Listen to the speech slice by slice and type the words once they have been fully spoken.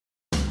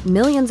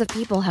Millions of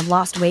people have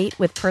lost weight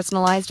with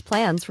personalized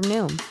plans from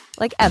Noom.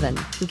 Like Evan,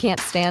 who can't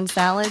stand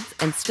salads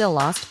and still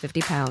lost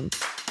 50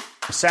 pounds.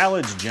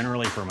 Salads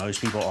generally for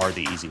most people are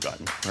the easy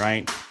button,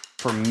 right?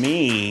 For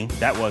me,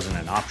 that wasn't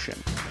an option.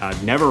 I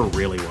never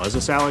really was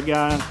a salad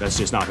guy. That's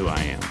just not who I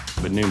am.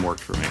 But Noom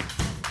worked for me.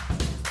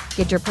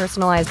 Get your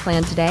personalized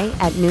plan today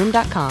at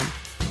Noom.com.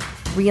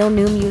 Real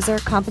Noom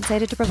user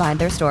compensated to provide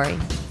their story.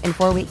 In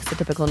 4 weeks, the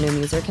typical Noom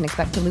user can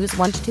expect to lose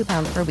 1 to 2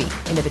 pounds per week.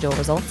 Individual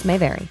results may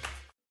vary.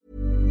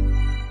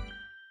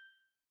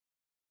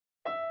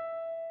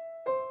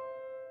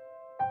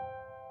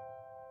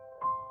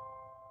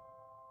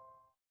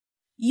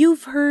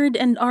 You've heard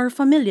and are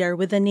familiar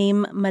with the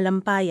name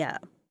Malampaya.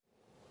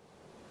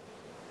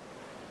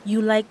 You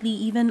likely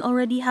even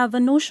already have a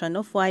notion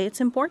of why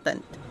it's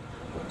important.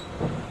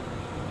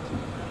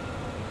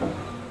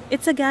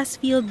 It's a gas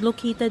field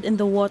located in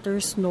the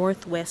waters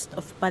northwest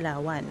of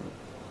Palawan.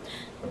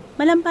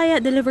 Malampaya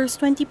delivers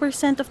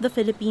 20% of the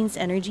Philippines'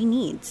 energy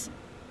needs.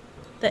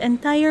 The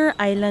entire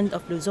island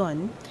of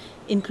Luzon,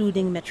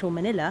 including Metro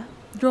Manila,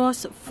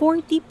 draws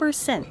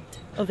 40%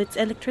 of its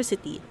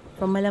electricity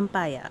from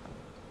Malampaya.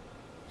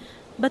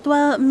 But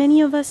while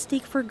many of us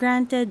take for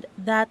granted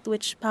that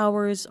which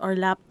powers our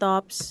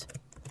laptops,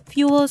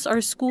 fuels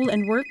our school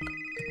and work,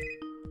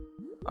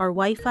 our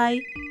Wi-Fi,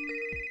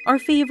 our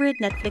favorite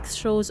Netflix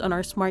shows on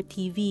our smart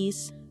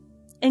TVs,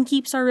 and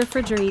keeps our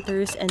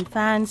refrigerators and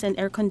fans and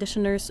air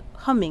conditioners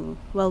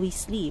humming while we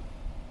sleep,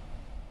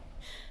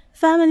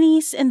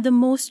 families in the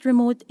most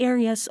remote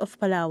areas of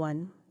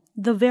Palawan,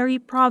 the very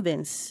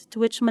province to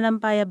which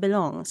Malampaya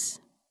belongs,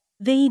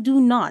 they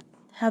do not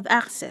have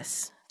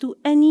access to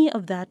any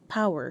of that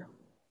power,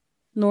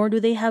 nor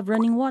do they have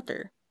running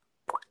water.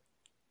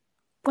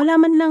 Wala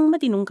man lang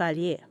matinong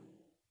kalye.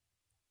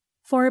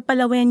 For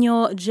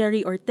Palawenyo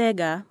Jerry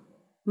Ortega,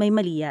 may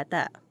mali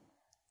yata.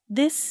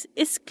 This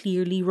is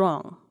clearly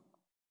wrong.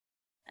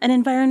 An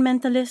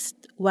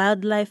environmentalist,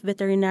 wildlife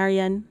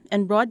veterinarian,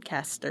 and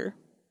broadcaster,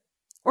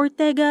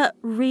 Ortega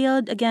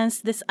railed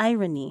against this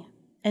irony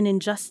and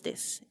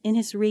injustice in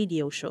his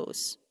radio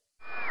shows.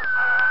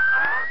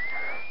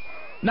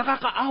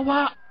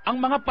 Nakakaawa ang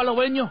mga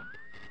Palawenyo.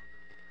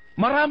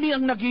 Marami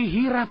ang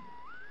naghihirap.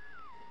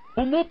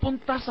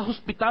 Pumupunta sa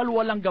hospital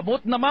walang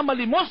gamot,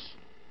 namamalimos.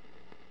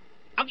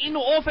 Ang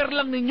ino-offer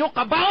lang ninyo,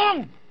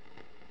 kabaong!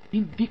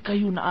 Hindi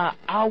kayo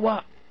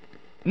naaawa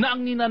na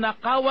ang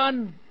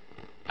ninanakawan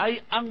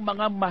ay ang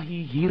mga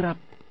mahihirap.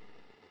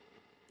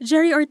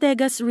 Jerry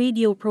Ortega's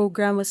radio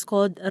program was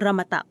called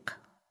Ramatak.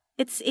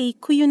 It's a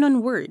Cuyonon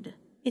word.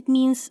 It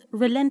means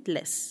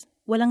relentless,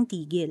 walang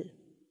tigil.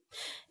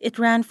 It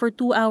ran for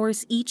 2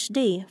 hours each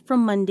day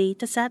from Monday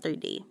to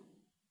Saturday.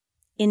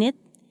 In it,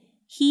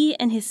 he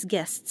and his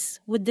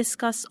guests would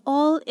discuss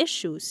all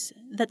issues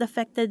that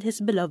affected his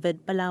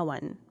beloved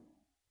Palawan.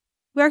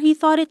 Where he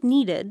thought it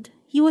needed,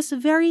 he was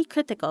very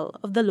critical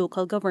of the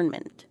local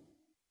government.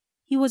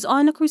 He was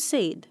on a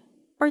crusade,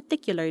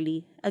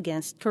 particularly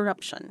against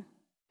corruption.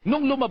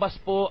 Nung lumabas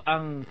po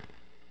ang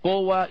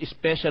COA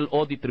Special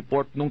Audit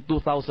Report noong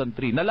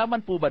 2003,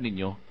 nalaman po ba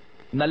ninyo?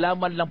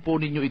 Nalaman lang po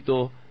ninyo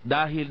ito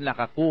dahil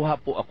nakakuha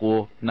po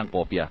ako ng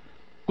kopya.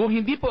 Kung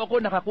hindi po ako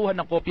nakakuha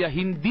ng kopya,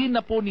 hindi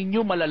na po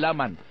ninyo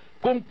malalaman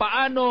kung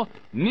paano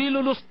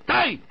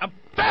nilulustay ang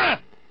pera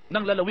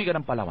ng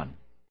lalawigan ng Palawan.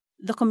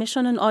 The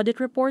Commission on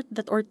Audit report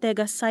that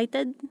Ortega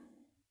cited,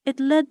 it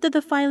led to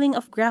the filing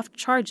of graft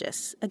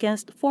charges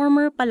against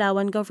former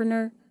Palawan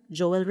Governor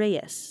Joel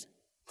Reyes,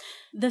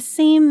 the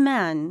same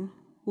man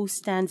who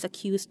stands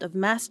accused of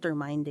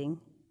masterminding,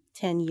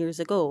 10 years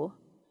ago,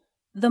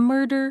 the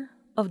murder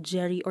of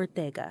Jerry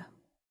Ortega.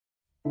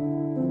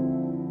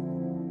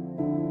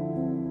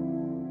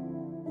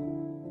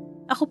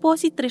 Ako po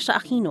si Trisha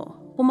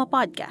Aquino,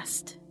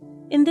 Puma-Podcast.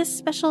 In this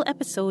special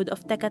episode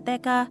of Teka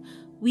Teka,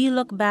 we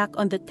look back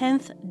on the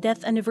 10th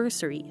death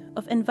anniversary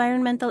of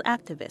environmental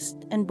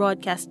activist and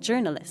broadcast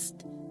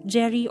journalist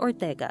Jerry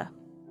Ortega.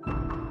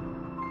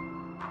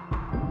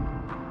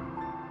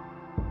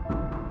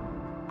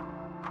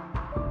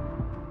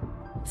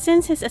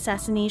 Since his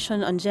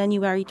assassination on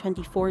January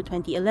 24,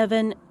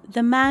 2011,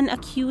 the man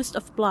accused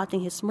of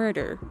plotting his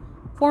murder,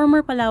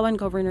 former Palawan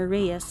Governor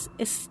Reyes,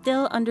 is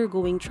still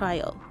undergoing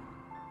trial.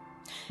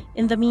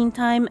 In the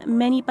meantime,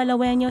 many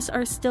Palaweños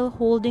are still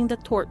holding the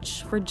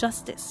torch for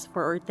justice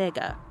for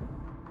Ortega.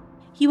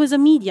 He was a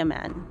media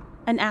man,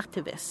 an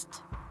activist.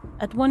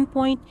 At one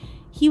point,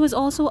 he was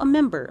also a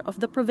member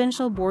of the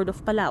Provincial Board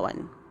of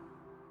Palawan.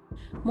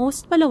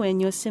 Most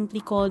Palaweños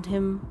simply called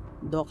him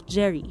Doc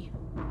Jerry.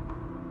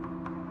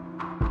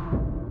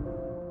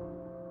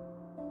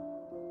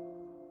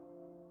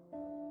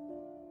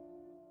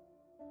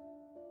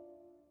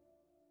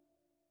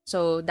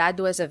 So, Dad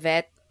was a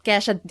vet. Kaya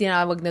siya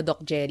tinawag na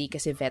Doc Jerry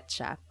kasi vet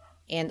siya.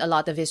 And a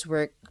lot of his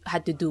work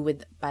had to do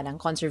with parang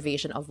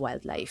conservation of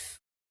wildlife.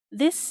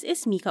 This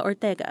is Mika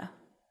Ortega,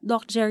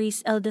 Doc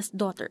Jerry's eldest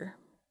daughter.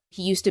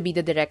 He used to be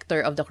the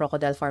director of the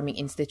Crocodile Farming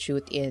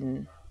Institute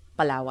in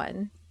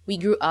Palawan. We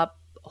grew up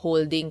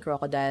holding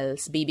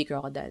crocodiles, baby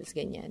crocodiles,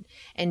 ganyan,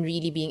 and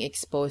really being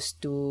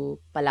exposed to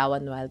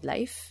Palawan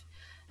wildlife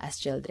as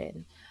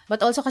children.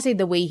 But also kasi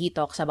the way he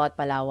talks about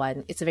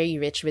Palawan, it's very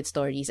rich with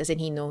stories, as in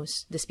he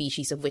knows the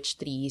species of which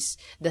trees,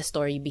 the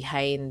story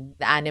behind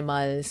the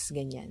animals,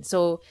 ganyan.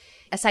 So,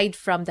 aside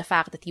from the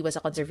fact that he was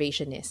a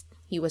conservationist,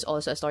 he was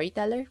also a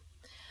storyteller.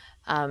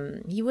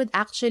 He would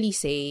actually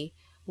say,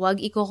 wag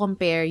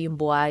i-compare yung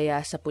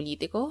buhaya sa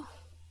politiko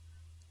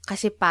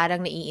kasi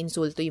parang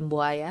naiinsulto yung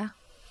buhaya.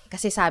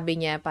 Kasi sabi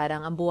niya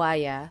parang ang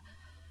buhaya,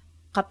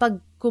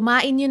 kapag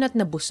kumain yun at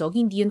nabusog,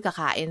 hindi yun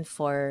kakain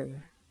for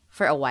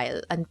a while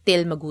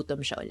until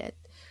magutom siya ulit.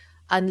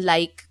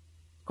 Unlike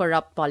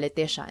corrupt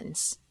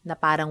politicians na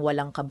parang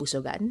walang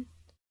kabusugan.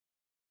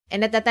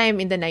 And at that time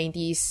in the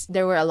 90s,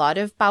 there were a lot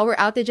of power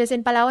outages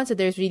in Palawan, so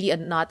there's really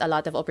not a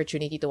lot of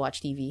opportunity to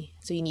watch TV.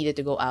 So you needed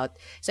to go out.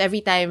 So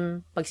every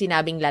time pag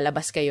sinabing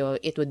lalabas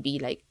kayo, it would be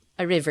like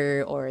a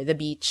river or the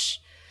beach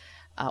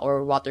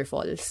or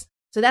waterfalls.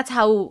 So that's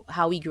how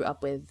we grew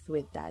up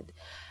with Dad.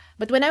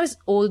 But when I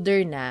was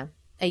older na,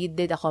 I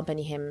did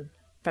accompany him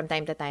from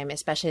time to time,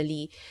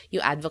 especially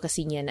yung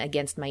advocacy niya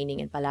against mining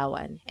in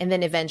Palawan. And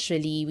then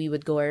eventually, we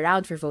would go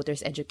around for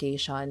voters'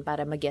 education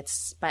para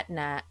magets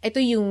na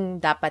ito yung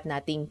dapat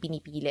nating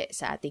pinipili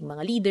sa ating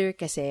mga leader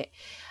kasi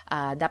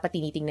dapat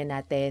tinitingnan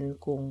natin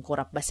kung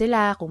corrupt ba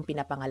sila, kung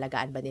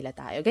pinapangalagaan ba nila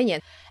tayo, ganyan.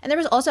 And there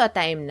was also a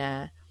time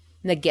na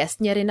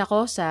nag-guest niya rin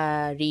ako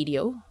sa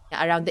radio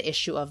around the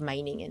issue of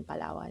mining in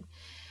Palawan.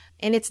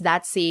 And it's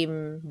that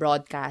same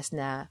broadcast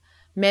na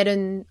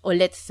meron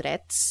ulit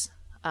threats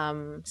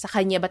sa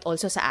kanya but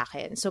also sa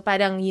akin. So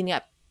parang yun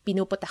nga,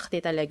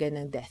 pinuputakte talaga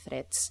ng death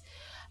threats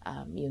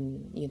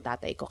yung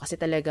tatay ko. Kasi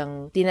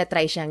talagang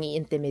tinatry siyang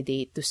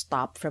i-intimidate to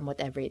stop from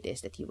whatever it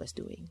is that he was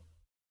doing.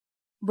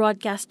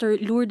 Broadcaster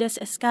Lourdes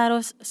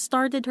Escaros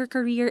started her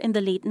career in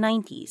the late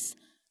 90s,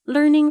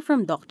 learning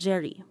from Doc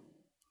Jerry.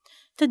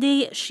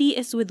 Today, she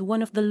is with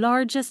one of the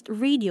largest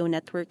radio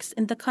networks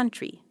in the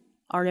country,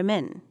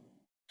 RMN.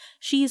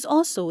 She is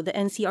also the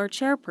NCR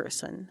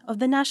chairperson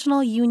of the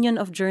National Union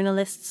of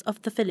Journalists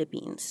of the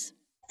Philippines.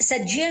 Sa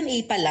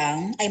GMA pa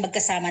lang ay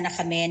magkasama na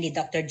kami ni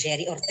Dr.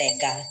 Jerry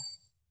Ortega.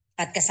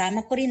 At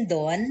kasama ko rin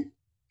doon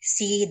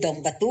si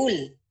Dong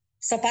Batul.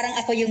 So parang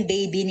ako yung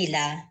baby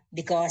nila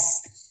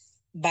because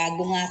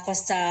bago nga ako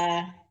sa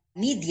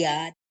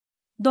media.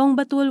 Dong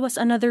Batul was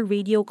another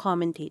radio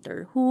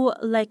commentator who,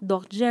 like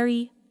Doc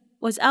Jerry,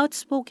 was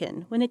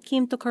outspoken when it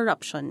came to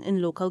corruption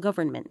in local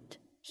government.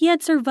 He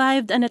had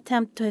survived an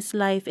attempt to his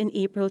life in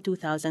April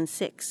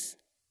 2006,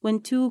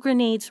 when 2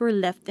 grenades were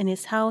left in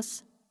his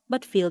house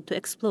but failed to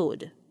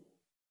explode.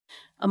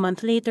 A month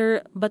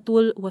later,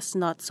 Batul was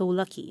not so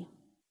lucky.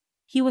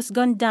 He was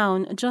gunned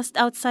down just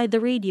outside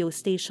the radio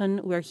station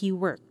where he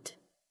worked.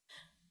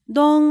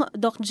 Dong,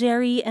 Doc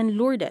Jerry, and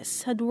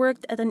Lourdes had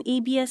worked at an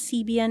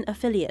ABS-CBN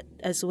affiliate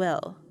as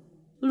well.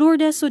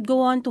 Lourdes would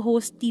go on to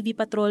host TV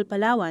Patrol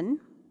Palawan,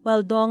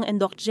 while Dong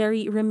and Doc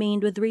Jerry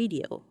remained with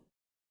radio.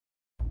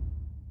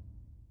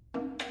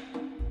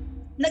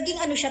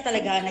 Naging siya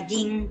talaga,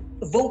 naging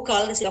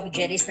vocal si Doc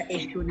Jerry sa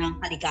issue ng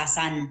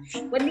kalikasan.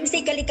 When we say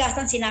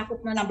kalikasan,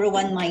 sinakop na number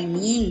 1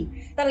 mining.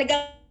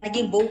 Talaga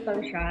naging vocal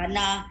siya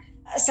na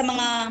sa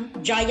mga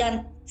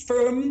giant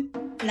firm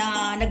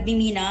na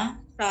nagmimina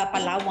sa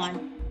Palawan.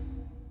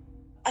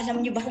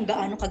 Alam niyo ba kung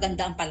gaano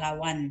kaganda ang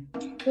Palawan?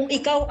 Kung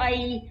ikaw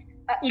ay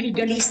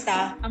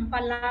illegalista, ang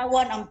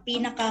Palawan ang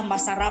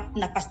pinakamasarap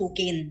na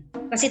pasukin.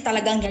 Kasi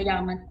talagang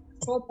yayaman.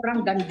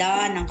 Sobrang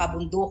ganda ng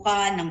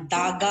kabundukan, ng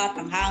dagat,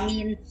 ng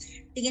hangin.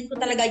 Tingin ko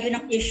talaga yun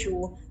ang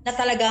issue na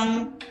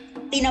talagang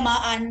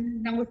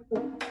tinamaan ng gusto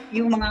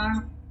yung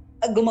mga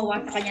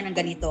gumawa sa kanya ng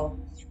ganito.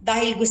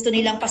 Dahil gusto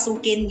nilang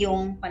pasukin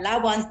yung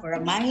Palawan for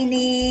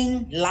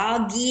mining,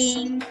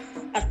 logging,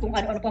 at kung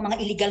ano-ano pa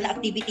mga illegal na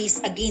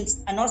activities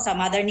against sa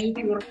Mother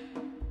Nature.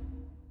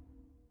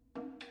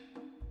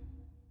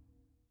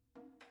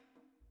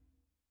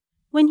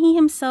 When he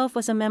himself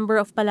was a member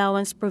of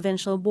Palawan's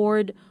provincial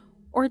board,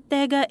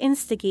 Ortega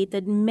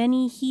instigated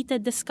many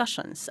heated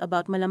discussions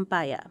about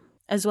Malampaya,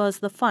 as well as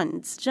the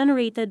funds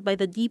generated by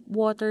the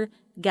Deepwater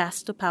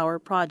Gas-to-Power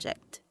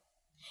project.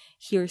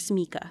 Here's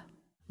Mika.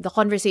 The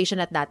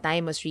conversation at that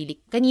time was really,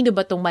 kanino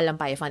ba tong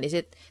Malampaya Fund?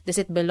 Does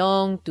it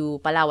belong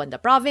to Palawan,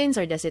 the province,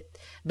 or does it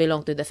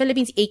belong to the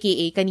Philippines,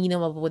 aka kanino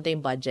mapupunta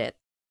yung budget?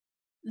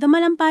 The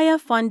Malampaya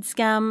Fund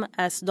scam,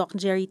 as Doc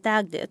Jerry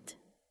tagged it,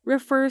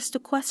 refers to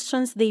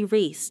questions they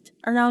raised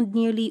around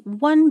nearly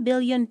 1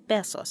 billion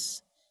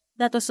pesos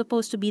that was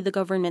supposed to be the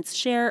government's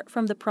share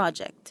from the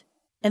project,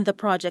 and the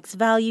project's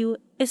value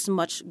is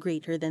much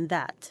greater than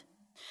that.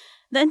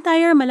 The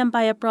entire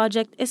Malampaya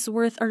project is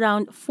worth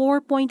around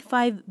 $4.5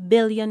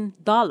 billion.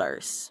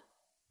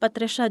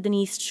 Patricia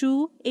Denise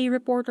Chu, a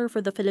reporter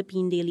for the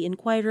Philippine Daily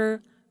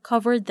Inquirer,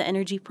 covered the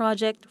energy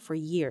project for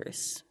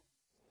years.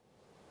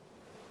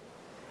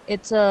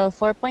 It's a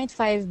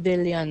 4.5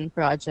 billion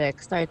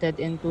project started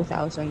in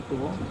 2002.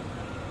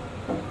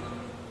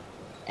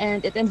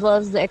 And it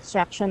involves the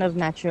extraction of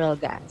natural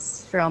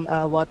gas from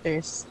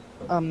waters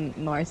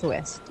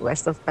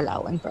west of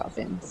Palawan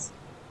province.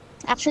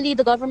 Actually,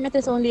 the government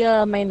is only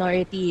a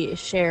minority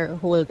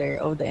shareholder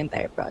of the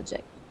entire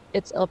project.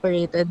 It's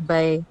operated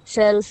by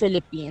Shell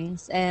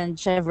Philippines and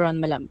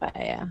Chevron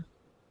Malampaya.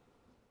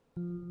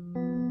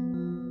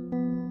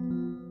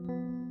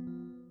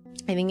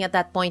 I think at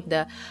that point,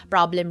 the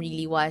problem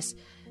really was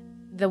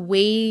the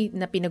way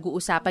na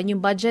pinag-uusapan yung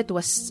budget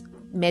was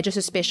medyo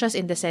suspicious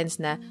in the sense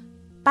na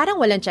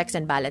parang walang checks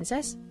and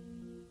balances.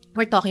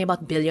 We're talking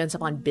about billions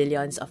upon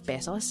billions of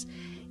pesos.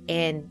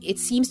 And it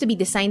seems to be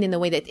designed in a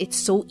way that it's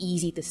so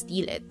easy to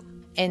steal it.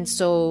 And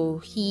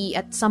so he,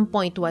 at some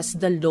point, was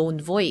the lone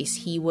voice.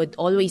 He would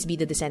always be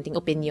the dissenting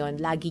opinion.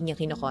 Lagi niya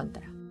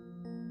kinokontra.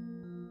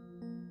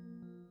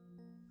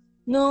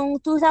 Noong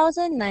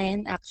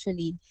 2009,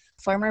 actually,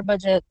 former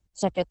Budget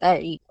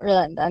Secretary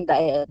Rolando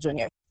Andaya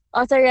Jr.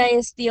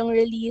 authorized yung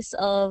release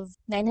of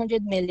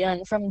 900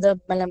 million from the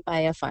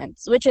Malampaya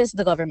funds, which is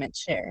the government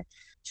share,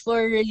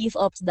 for relief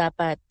ops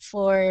dapat,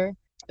 for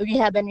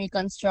rehab and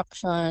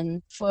reconstruction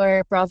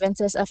for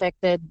provinces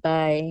affected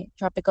by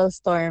tropical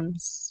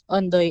storms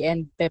Ondoy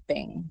and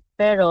Pepeng.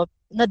 Pero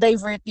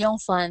na-divert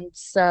yung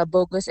funds sa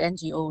bogus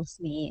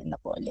NGOs ni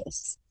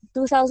Napoles.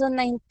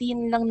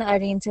 2019 lang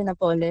na-arraign si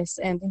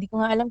Napoles and hindi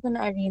ko nga alam kung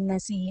na-arraign na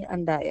si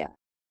Andaya.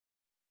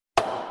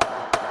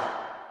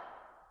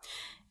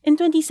 In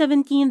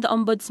 2017, the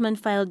Ombudsman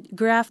filed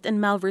graft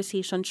and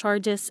malversation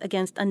charges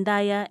against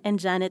Andaya and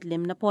Janet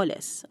Lim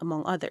Napoles,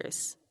 among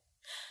others.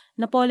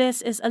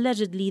 Napoles is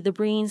allegedly the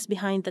brains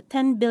behind the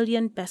 10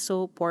 billion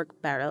peso pork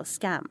barrel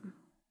scam.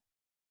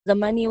 The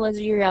money was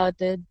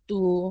rerouted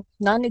to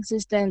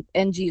non-existent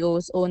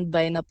NGOs owned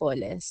by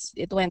Napoles.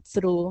 It went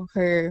through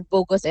her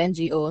bogus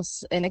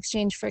NGOs in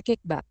exchange for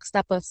kickbacks.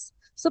 Tapos,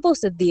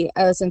 supposedly,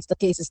 since the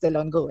case is still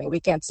ongoing, we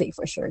can't say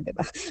for sure,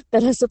 diba?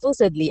 Pero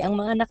supposedly, ang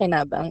mga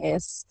nakinabang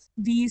is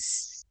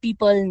these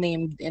people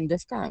named in the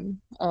scam,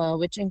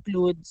 which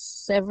includes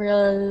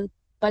several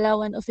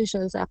Palawan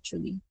officials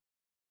actually.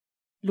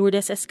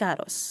 Lourdes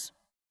Escaros.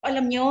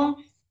 Alam nyo,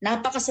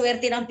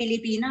 napakaswerte ng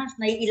Pilipinas,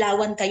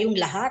 naiilawan kayong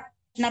lahat.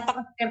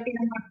 Napakaswerte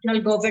ng national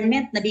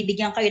government,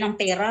 nabibigyan kayo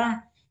ng pera.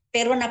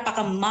 Pero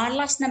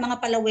napakamalas na mga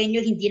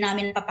Palawenyo, hindi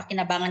namin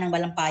napapakinabangan ng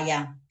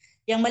Malampaya.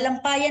 Yung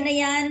Malampaya na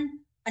yan,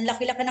 ang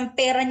laki-laki ng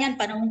pera niyan,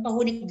 panahon pa ho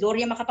ni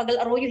Gloria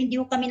Macapagal Arroyo, hindi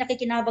ho kami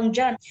nakikinabang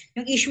dyan.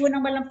 Yung issue ng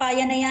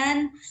Malampaya na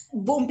yan,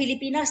 buong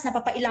Pilipinas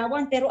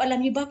napapailawan, pero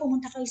alam niyo ba,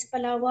 pumunta kayo sa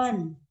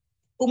Palawan.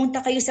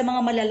 Pumunta kayo sa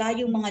mga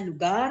malalayong mga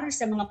lugar,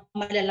 sa mga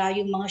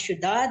malalayong mga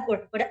syudad,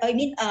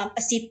 a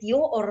sitio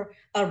or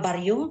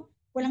baryo,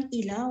 walang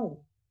ilaw,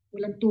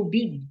 walang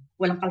tubig,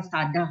 walang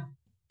kalsada.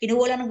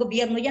 Kinuha lang ng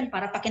gobyerno yan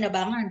para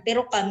pakinabangan.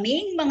 Pero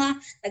kaming mga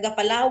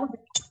taga-Palawan,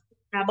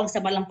 habang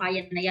sa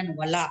Malampayan na yan,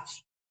 wala.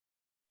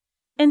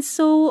 And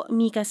so,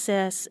 Mika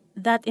says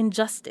that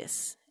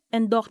injustice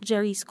and Doc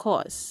Jerry's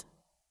cause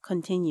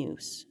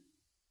continues.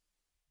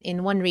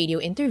 In one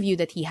radio interview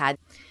that he had,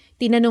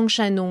 tinanong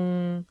siya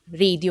nung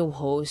radio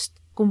host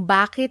kung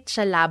bakit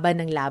siya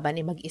laban ng laban,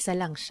 mag-isa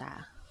lang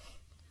siya.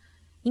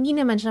 Hindi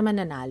naman siya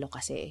mananalo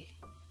kasi.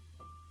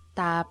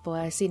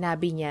 Tapos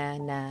sinabi niya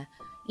na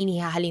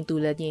inihahalin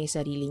tulad niya yung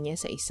sarili niya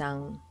sa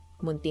isang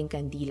munting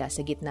kandila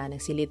sa gitna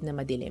ng silid na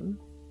madilim.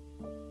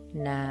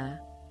 Na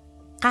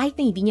kahit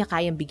na hindi niya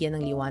kayang bigyan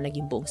ng liwanag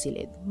yung buong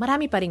silid,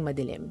 marami pa ring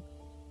madilim.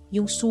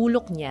 Yung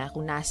sulok niya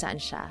kung nasaan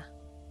siya,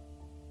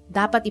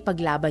 dapat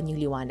ipaglaban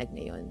yung liwanag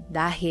na yun.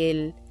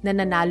 Dahil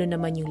nananalo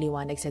naman yung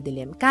liwanag sa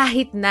dilim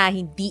kahit na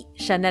hindi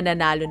siya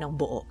nananalo ng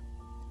buo.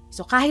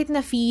 So kahit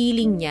na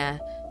feeling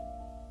niya,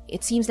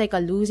 it seems like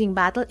a losing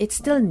battle, it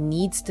still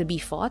needs to be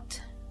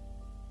fought.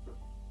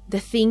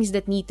 The things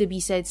that need to be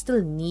said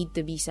still need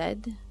to be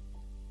said.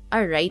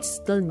 Our rights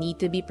still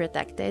need to be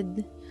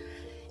protected.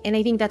 And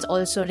I think that's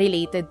also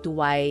related to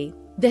why,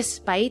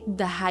 despite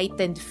the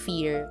heightened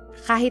fear,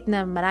 kahit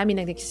na marami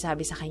nang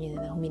nagsasabi sa kanya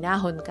na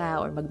huminahon ka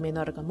or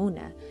magmenor ka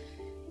muna,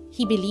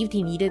 he believed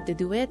he needed to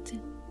do it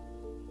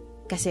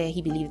kasi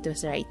he believed it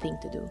was the right thing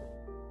to do.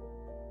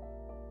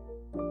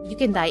 You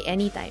can die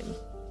anytime.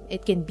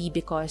 It can be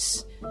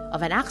because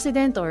of an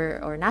accident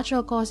or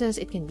natural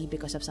causes. It can be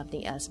because of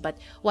something else. But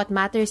what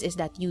matters is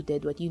that you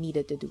did what you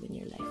needed to do in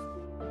your life.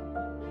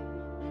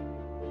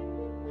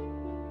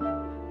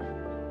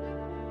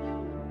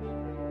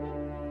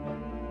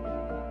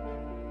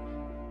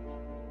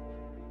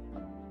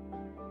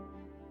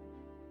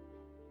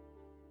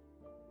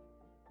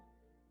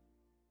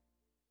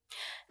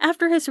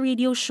 After his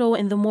radio show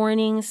in the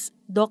mornings,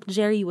 Doc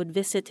Jerry would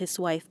visit his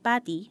wife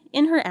Patty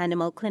in her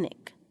animal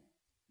clinic.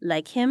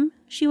 Like him,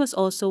 she was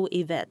also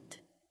a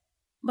vet.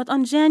 But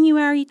on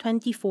January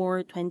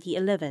 24,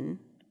 2011,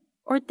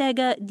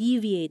 Ortega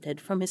deviated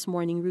from his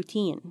morning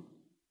routine.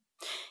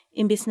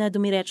 Imbis na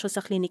dumiretso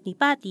sa klinik ni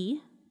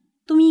Patty,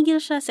 tumigil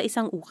siya sa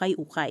isang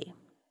ukay-ukay.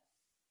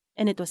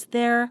 And it was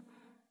there,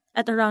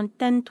 at around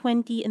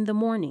 10:20 in the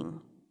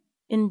morning,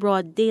 in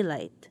broad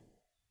daylight,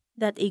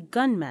 that a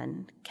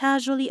gunman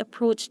casually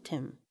approached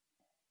him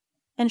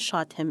and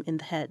shot him in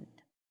the head.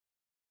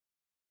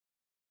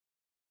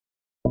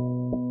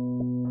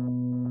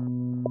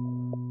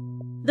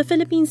 The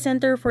Philippine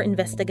Center for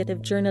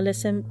Investigative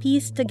Journalism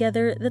pieced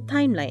together the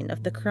timeline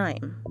of the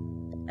crime,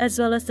 as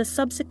well as the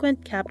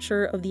subsequent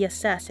capture of the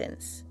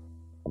assassins,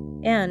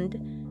 and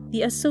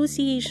the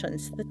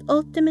associations that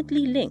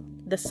ultimately linked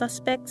the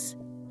suspects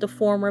to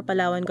former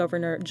Palawan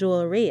Governor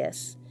Joel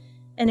Reyes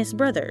and his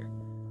brother,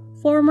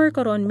 former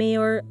Coron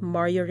Mayor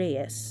Mario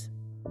Reyes.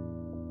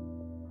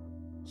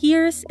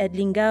 Here's Ed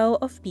Lingao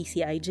of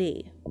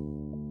PCIJ.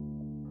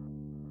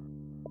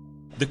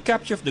 The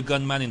capture of the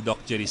gunman in Doc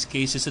Jerry's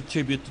case is a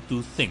tribute to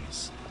two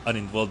things: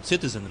 uninvolved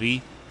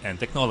citizenry and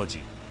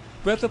technology.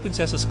 Puerto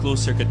Princesa's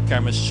closed-circuit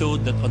cameras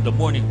showed that on the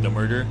morning of the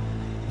murder,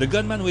 the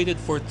gunman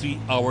waited for 3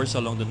 hours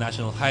along the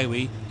National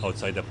Highway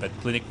outside the pet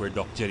clinic where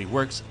Doc Jerry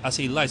works as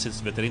a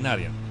licensed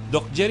veterinarian.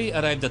 Doc Jerry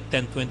arrived at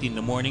 10:20 in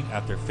the morning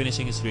after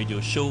finishing his radio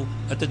show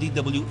at the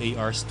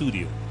DWAR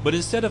studio. But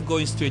instead of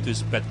going straight to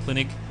his pet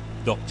clinic,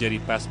 Doc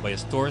Jerry passed by a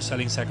store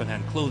selling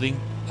second-hand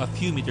clothing a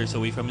few meters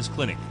away from his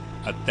clinic.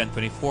 At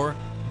 10:24,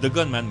 the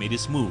gunman made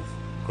his move,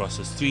 crossed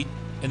the street,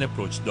 and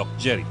approached Doc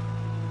Jerry.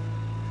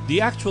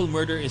 The actual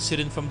murder is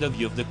hidden from the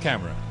view of the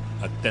camera.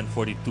 At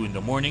 10:42 in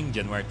the morning,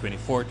 January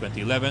 24,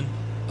 2011,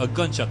 a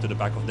gunshot to the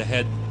back of the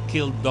head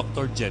killed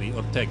Dr. Jerry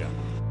Ortega.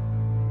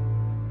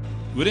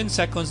 Within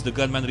seconds, the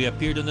gunman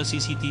reappeared on the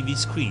CCTV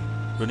screen,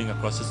 running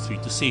across the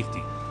street to safety.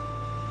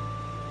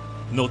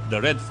 Note the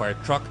red fire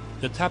truck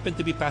that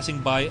happened to be passing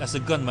by as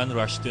the gunman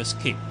rushed to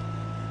escape.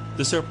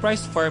 The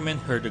surprised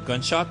firemen heard a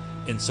gunshot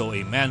and saw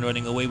a man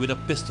running away with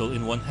a pistol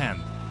in one hand.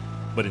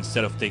 But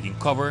instead of taking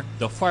cover,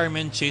 the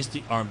firemen chased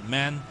the armed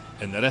man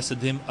and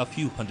arrested him a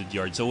few hundred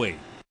yards away.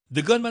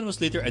 The gunman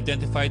was later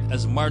identified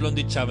as Marlon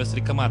de Chavez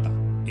Ricamata,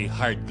 a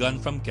hired gun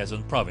from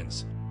Quezon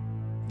Province.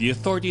 The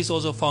authorities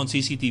also found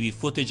CCTV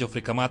footage of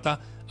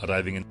Ricamata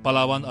arriving in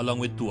Palawan along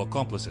with two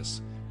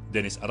accomplices,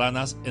 Dennis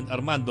Aranas and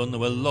Armando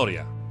Noel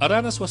Loria.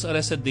 Aranas was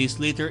arrested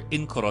days later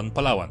in Coron,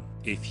 Palawan.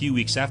 A few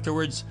weeks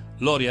afterwards,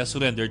 Loria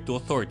surrendered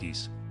to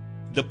authorities.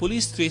 The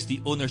police traced the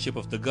ownership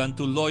of the gun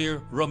to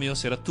lawyer Romeo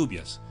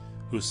Serratubias,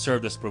 who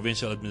served as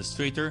provincial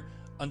administrator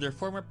under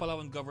former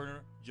Palawan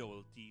Governor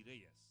Joel T.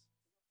 Reyes.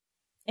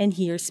 And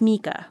here's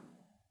Mika.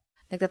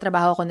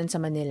 Nagtatrabaho ako nun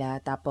sa Manila,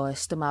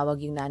 tapos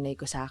tumawag yung nanay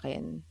ko sa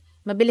akin.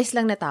 Mabilis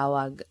lang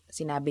natawag.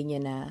 Sinabi niya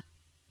na,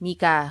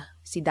 Mika,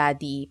 si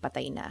Daddy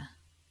patay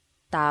na.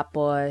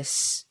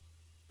 Tapos,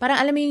 parang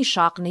alam mo yung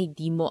shock na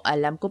hindi mo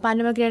alam kung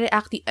paano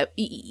magre-react.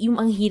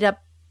 Yung ang hirap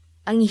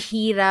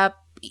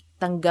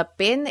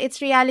tanggapin na it's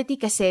reality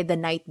kasi the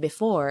night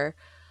before,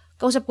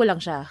 kausap ko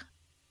lang siya.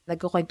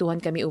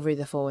 Nagkukwentuhan kami over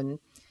the phone.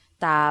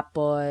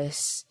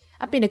 Tapos,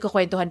 ang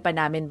pinagkukwentuhan pa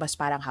namin was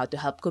parang how to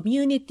help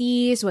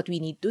communities, what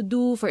we need to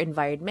do for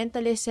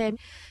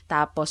environmentalism.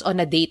 Tapos, on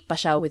a date pa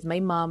siya with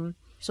my mom.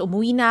 So,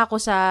 umuwi na ako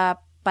sa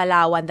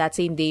Palawan that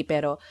same day,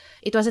 pero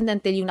it wasn't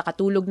until yung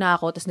nakatulog na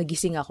ako, tapos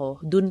nagising ako,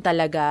 dun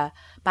talaga,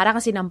 parang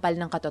kasi nampal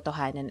ng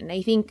katotohanan. And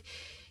I think,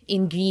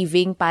 in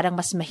grieving, parang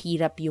mas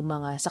mahirap yung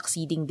mga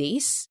succeeding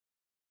days.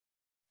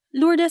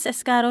 Lourdes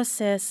Escaros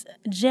says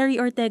Jerry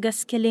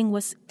Ortega's killing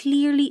was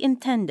clearly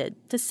intended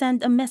to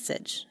send a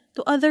message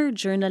to other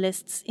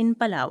journalists in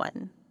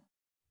Palawan.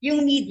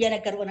 Yung media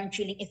nagkaroon ng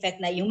chilling effect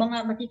na yung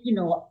mga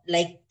matitino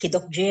like kay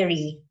Doc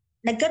Jerry,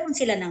 nagkaroon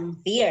sila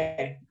ng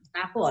fear,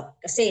 takot.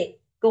 Kasi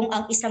kung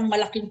ang isang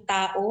malaking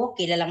tao,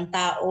 kilalang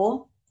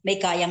tao, may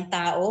kayang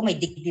tao, may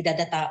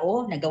dignidad na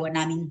tao, nagawa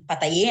namin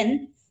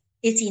patayin,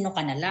 sino ka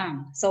na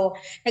lang. So,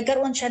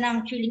 nagkaroon siya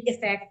ng chilling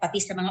effect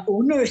pati sa mga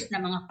owners ng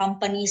mga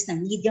companies,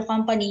 ng media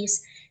companies,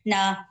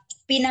 na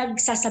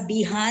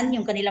pinagsasabihan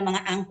yung kanilang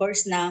mga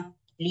anchors na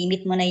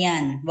limit mo na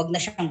yan, wag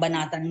na siyang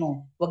banatan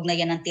mo, wag na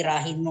yan ang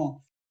tirahin mo.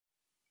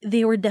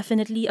 They were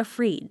definitely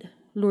afraid,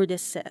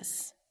 Lourdes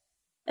says,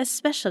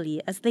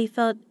 especially as they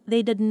felt they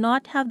did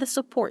not have the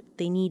support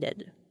they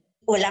needed.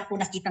 Wala ko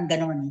nakitang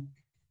ganun.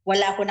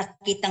 Wala ko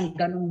nakitang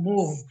ganung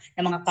move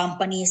ng mga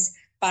companies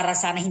para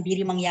sana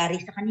hindi rin mangyari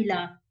sa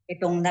kanila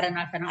itong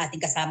naranasan ng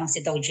ating kasamang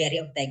si Doc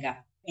Jerry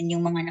Ortega. And yung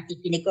mga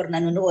nakikinig or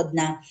nanonood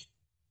na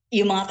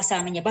yung mga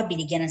kasama niya ba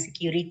binigyan ng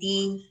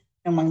security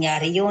nung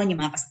mangyari yun, yung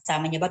mga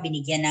kasama niya ba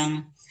binigyan ng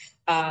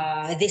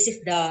this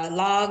is the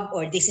log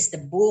or this is the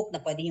book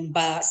na pwede yung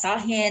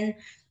basahin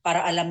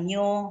para alam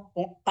nyo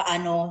kung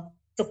paano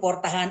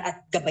suportahan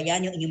at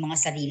gabayan yung inyong mga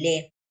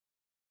sarili.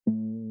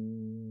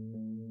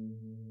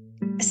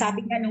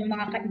 Sabi nga nung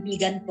mga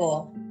kaibigan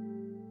ko,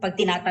 pag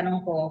tinatanong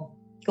ko,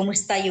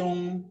 kumusta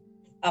yung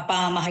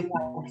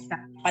pamamahayag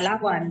sa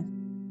Palawan?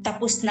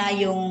 Tapos na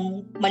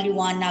yung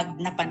maliwanag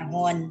na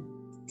panahon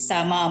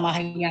sa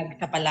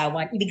mamamahayag sa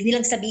Palawan. Ibig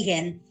nilang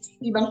sabihin,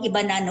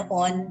 ibang-iba na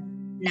noon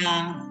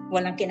na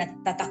walang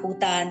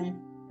kinatatakutan,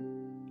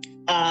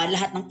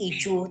 lahat ng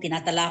issue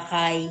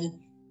tinatalakay,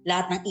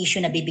 lahat ng issue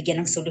na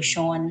bibigyan ng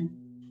solusyon.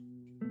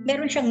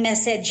 Meron siyang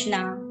message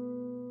na,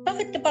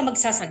 bakit ka pa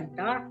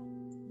magsasalita?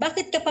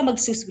 Bakit ka pa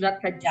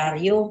magsusulat sa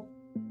dyaryo?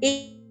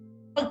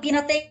 Pag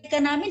pinatay ka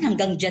namin,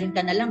 hanggang dyan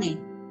ka na lang eh.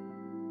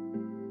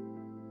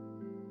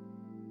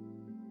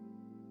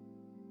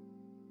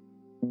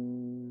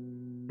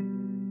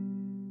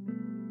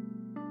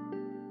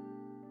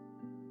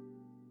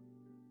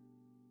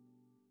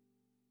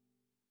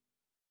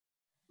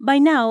 By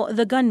now,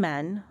 the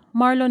gunman,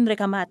 Marlon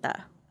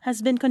Recamata,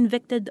 has been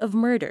convicted of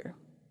murder.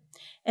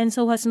 And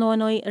so has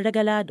Nonoy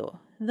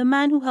Regalado, the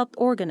man who helped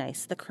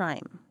organize the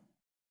crime.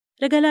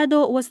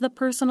 Regalado was the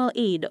personal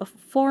aide of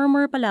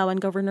former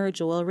Palawan Governor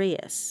Joel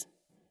Reyes.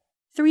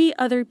 3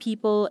 other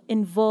people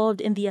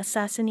involved in the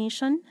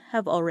assassination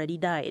have already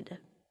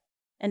died.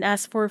 And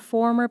as for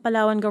former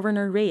Palawan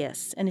Governor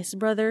Reyes and his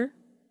brother,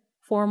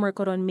 former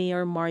Coron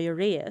Mayor Mario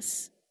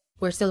Reyes,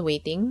 we're still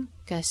waiting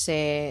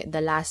kasi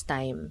the last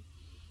time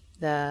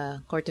the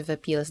Court of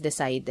Appeals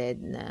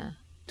decided na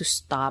to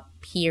stop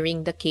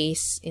hearing the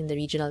case in the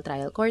regional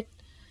trial court.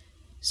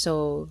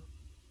 So,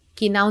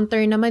 kinounter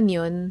naman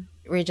yun.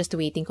 We're just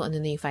waiting kung ano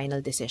na yung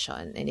final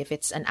decision. And if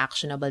it's an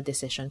actionable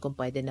decision, kung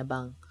pwede na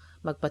bang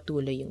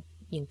magpatuloy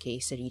yung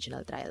case sa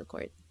regional trial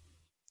court.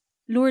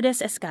 Lourdes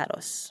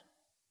Escaros.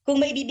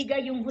 Kung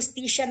maibibigay yung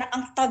hustisya na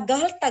ang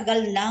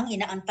tagal-tagal nang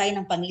inaantay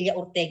ng pamilya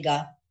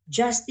Ortega,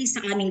 justice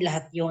sa aming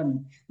lahat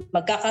yon.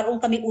 Magkakaroon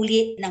kami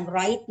uli ng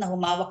right na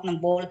humawak ng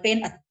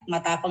ballpen at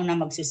matapang na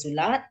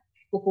magsusulat.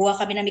 Kukuha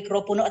kami ng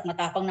mikropono at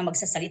matapang na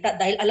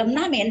magsasalita dahil alam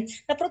namin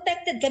na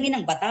protected kami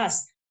ng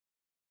batas.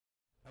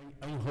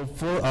 I'm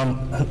hopeful.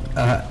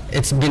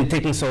 It's been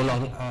taking so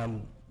long.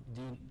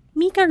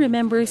 Mika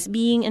remembers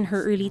being in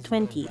her early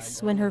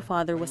 20s when her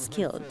father was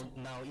killed.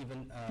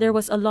 There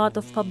was a lot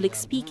of public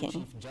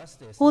speaking,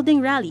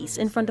 holding rallies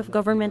in front of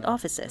government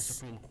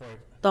offices,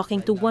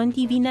 talking to one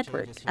TV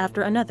network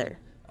after another,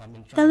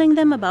 telling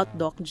them about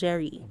Doc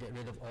Jerry.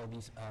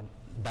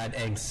 Bad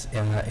eggs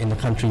in the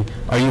country.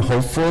 Are you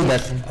hopeful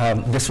that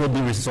this will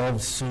be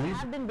resolved soon?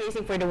 I've been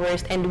bracing for the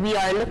worst, and we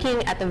are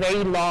looking at a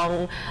very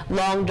long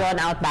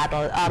drawn-out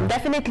battle.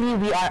 Definitely,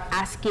 we are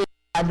asking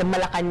the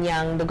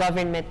Malacanang, the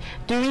government,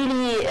 to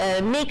really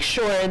make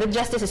sure that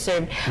justice is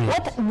served.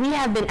 What we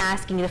have been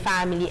asking the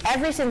family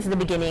ever since the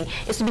beginning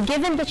is to be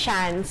given the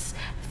chance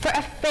for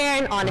a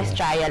fair and honest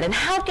trial. And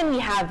how can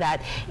we have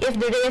that if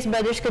the Reyes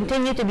brothers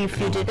continue to be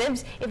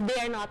fugitives? If they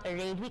are not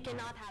arraigned, we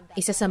cannot have that.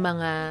 Isa sa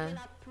mga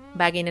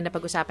bagay na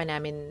napag-usapan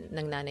namin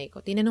ng nanay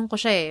ko. Tinanong ko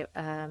siya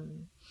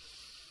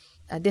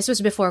this was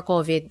before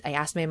COVID. I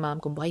asked my mom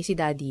kung buhay si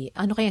daddy,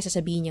 ano kaya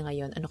sasabihin niya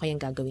ngayon? Ano kayang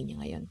gagawin niya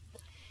ngayon?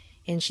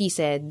 And she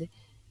said,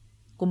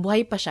 kung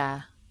buhay pa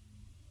siya,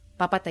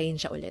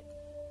 papatayin siya ulit.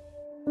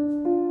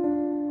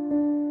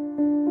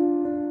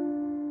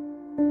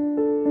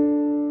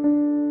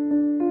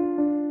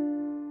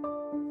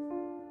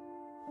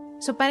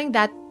 So parang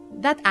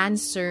that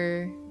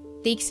answer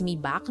takes me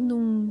back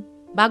nung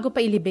bago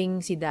pa ilibing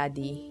si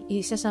Daddy,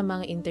 isa sa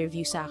mga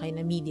interview sa akin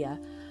na media,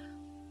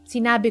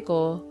 sinabi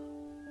ko,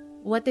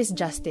 what is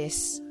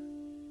justice?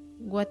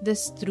 What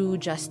does true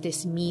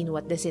justice mean?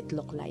 What does it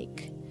look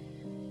like?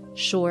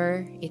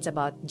 Sure, it's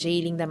about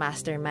jailing the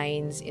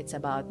masterminds. It's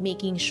about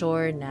making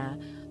sure na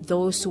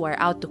those who are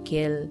out to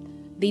kill,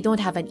 they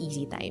don't have an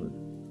easy time.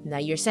 Na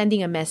you're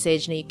sending a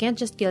message na you can't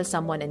just kill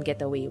someone and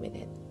get away with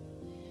it.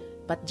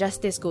 But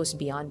justice goes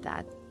beyond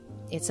that.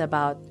 It's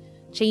about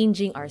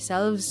changing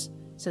ourselves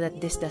so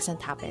that this doesn't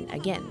happen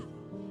again.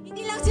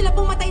 Hindi lang sila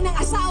pumatay ng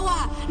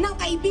asawa, ng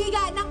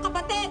kaibigan, ng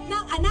kapatid,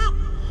 ng anak.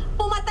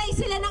 Pumatay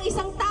sila ng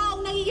isang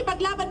taong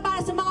nangikipaglaban para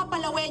sa mga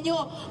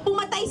Palawenyo.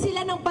 Pumatay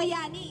sila ng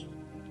bayani.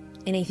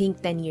 And I think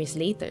 10 years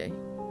later,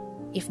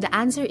 if the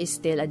answer is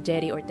still a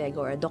Jerry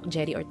Ortega or a Doc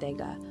Jerry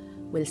Ortega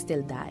will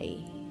still die,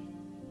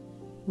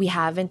 we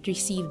haven't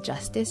received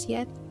justice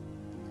yet.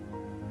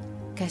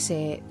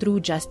 Kasi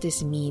true justice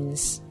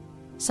means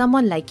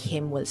someone like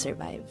him will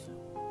survive.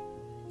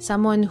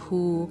 Someone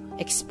who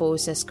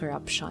exposes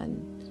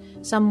corruption.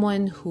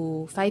 Someone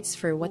who fights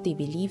for what they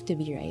believe to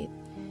be right.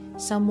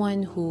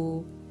 Someone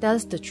who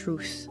tells the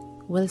truth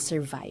will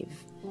survive.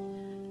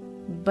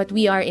 But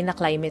we are in a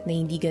climate na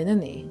hindi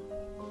ganun eh.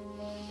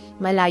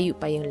 Malayo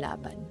pa yung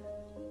laban.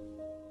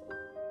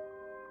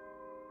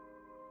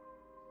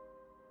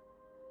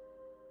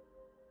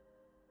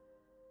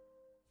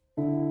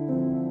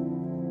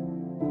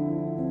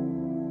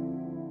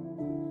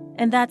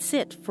 And that's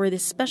it for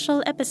this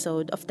special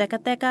episode of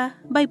Teka Teka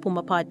by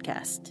Puma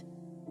Podcast.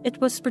 It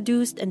was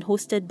produced and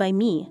hosted by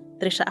me,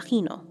 Trisha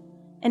Aquino,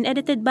 and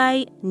edited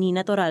by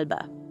Nina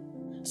Toralba.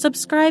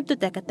 Subscribe to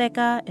Teka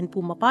Teka and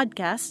Puma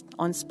Podcast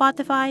on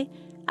Spotify,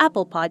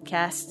 Apple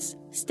Podcasts,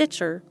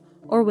 Stitcher,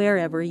 or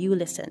wherever you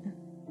listen.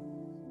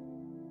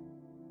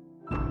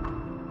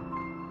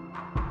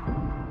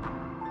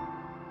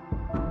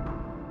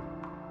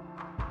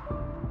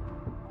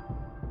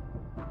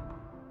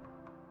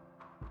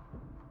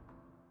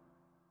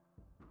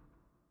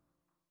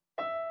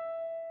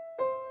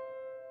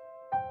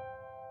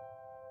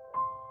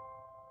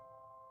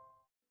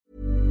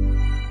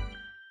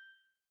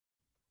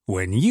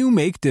 When you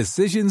make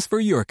decisions for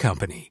your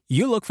company,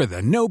 you look for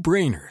the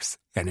no-brainers.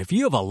 And if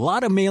you have a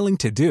lot of mailing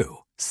to do,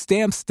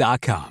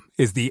 Stamps.com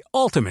is the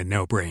ultimate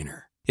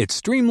no-brainer. It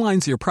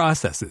streamlines your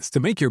processes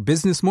to make your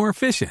business more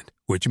efficient,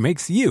 which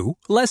makes you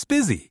less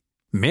busy.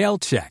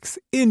 Mail checks,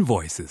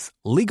 invoices,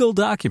 legal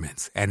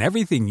documents, and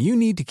everything you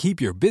need to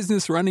keep your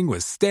business running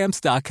with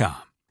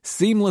Stamps.com.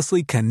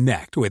 Seamlessly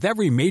connect with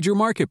every major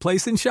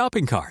marketplace and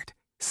shopping cart.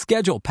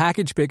 Schedule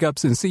package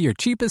pickups and see your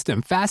cheapest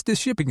and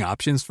fastest shipping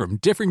options from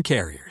different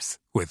carriers,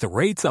 with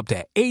rates up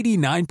to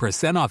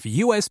 89% off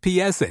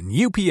USPS and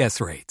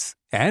UPS rates.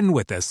 And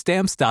with the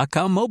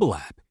Stamps.com mobile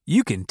app,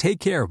 you can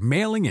take care of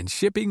mailing and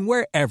shipping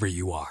wherever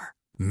you are.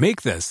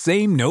 Make the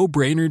same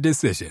no-brainer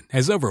decision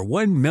as over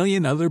 1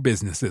 million other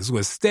businesses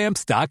with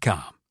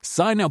Stamps.com.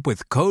 Sign up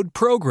with code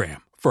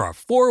PROGRAM for a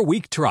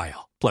 4-week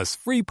trial, plus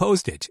free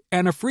postage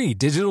and a free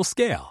digital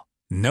scale.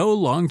 No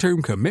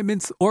long-term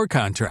commitments or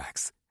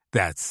contracts.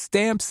 That's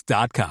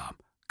Stamps.com.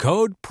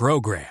 Code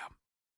PROGRAM.